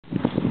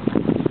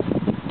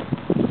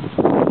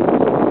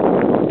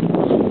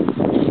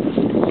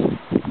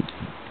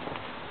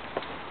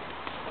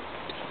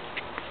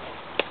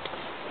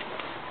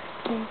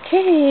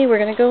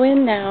go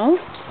in now.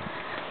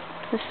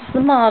 This is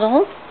the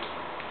model.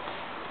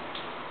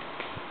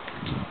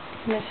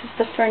 And this is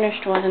the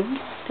furnished one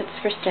that's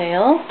for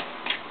sale.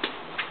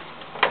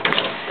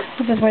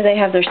 This is where they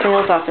have their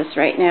sales office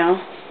right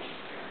now.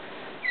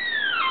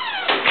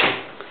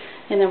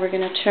 And then we're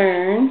going to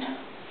turn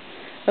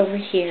over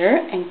here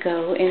and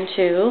go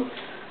into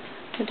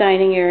the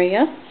dining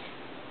area.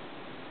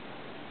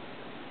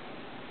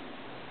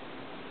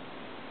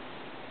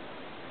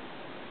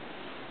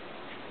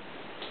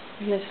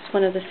 And this is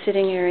one of the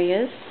sitting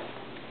areas.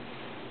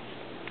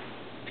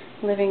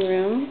 Living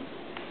room.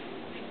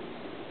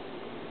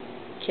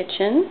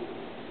 Kitchen.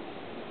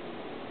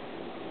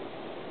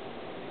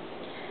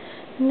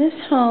 And this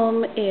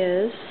home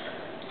is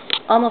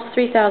almost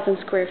 3,000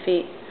 square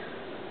feet.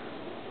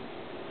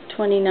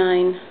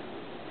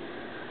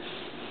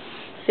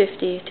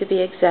 2,950 to be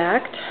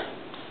exact.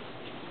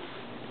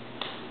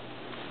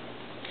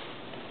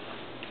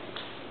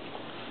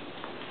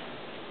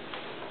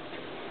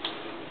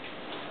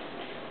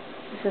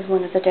 This is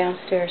one of the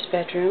downstairs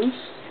bedrooms.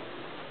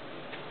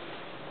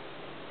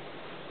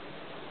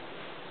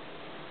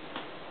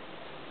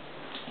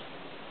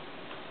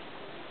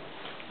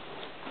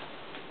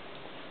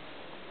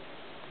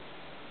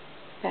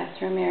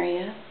 Bathroom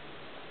area.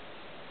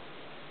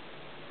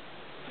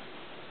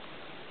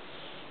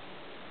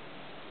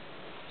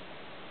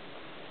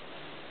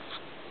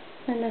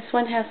 And this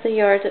one has the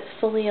yard that's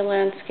fully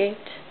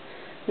landscaped.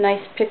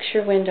 Nice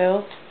picture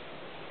window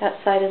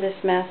outside of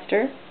this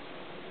master.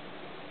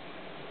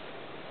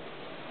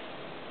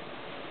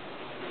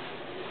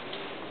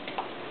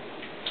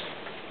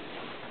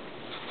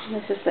 And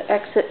this is the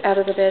exit out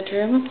of the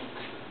bedroom.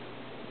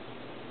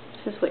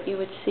 This is what you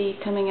would see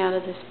coming out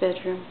of this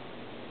bedroom.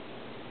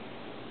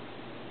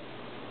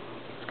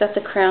 It's got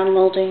the crown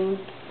molding.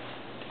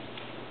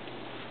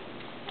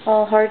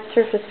 All hard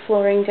surface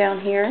flooring down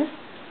here.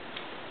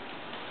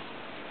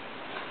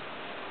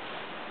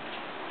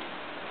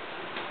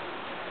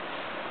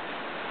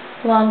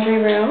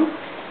 Laundry room.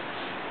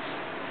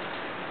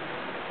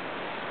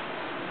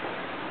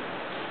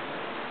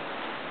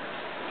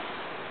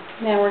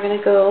 Now we're going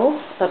to go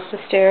up the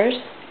stairs.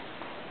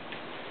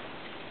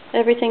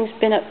 Everything's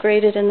been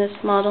upgraded in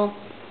this model.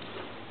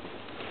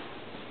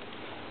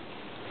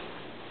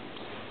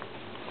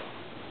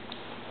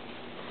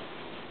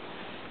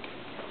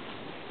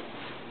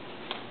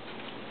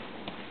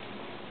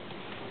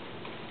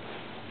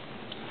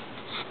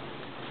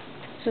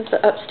 This is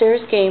the upstairs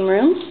game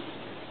room.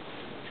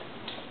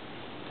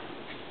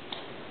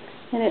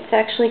 And it's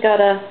actually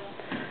got a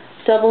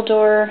double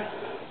door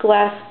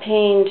glass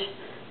paned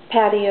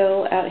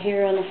patio out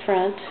here on the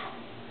front.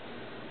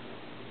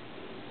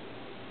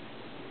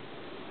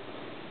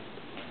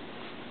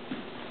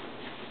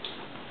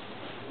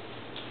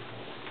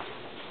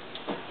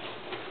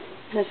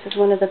 This is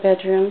one of the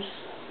bedrooms.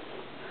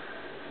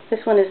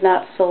 This one is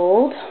not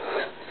sold,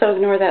 so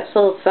ignore that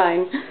sold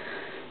sign.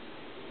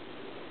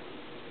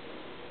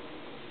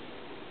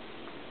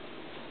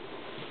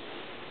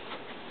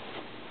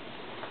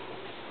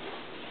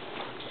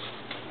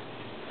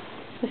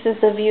 This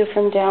is the view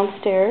from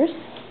downstairs.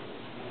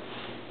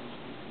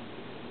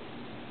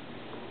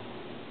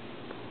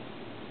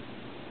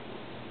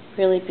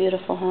 Really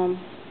beautiful home.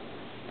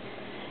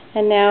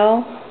 And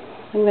now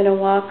I'm going to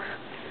walk.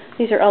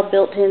 These are all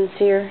built-ins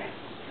here.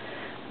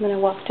 I'm going to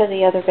walk to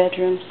the other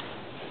bedrooms.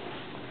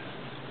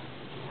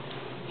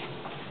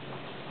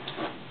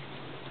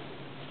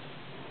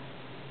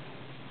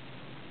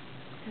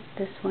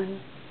 This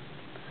one.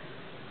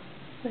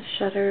 The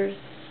shutters.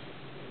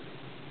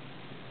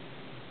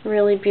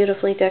 Really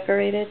beautifully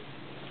decorated.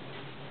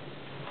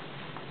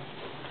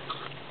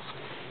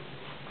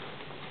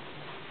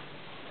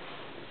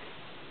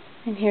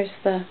 And here's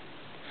the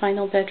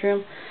final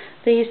bedroom.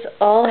 These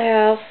all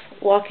have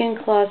walk-in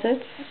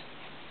closets.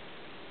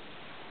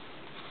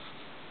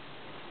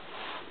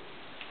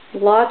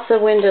 Lots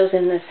of windows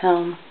in this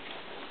home.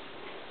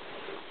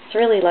 It's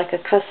really like a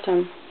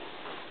custom.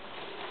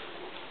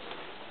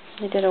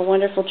 They did a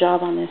wonderful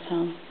job on this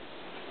home.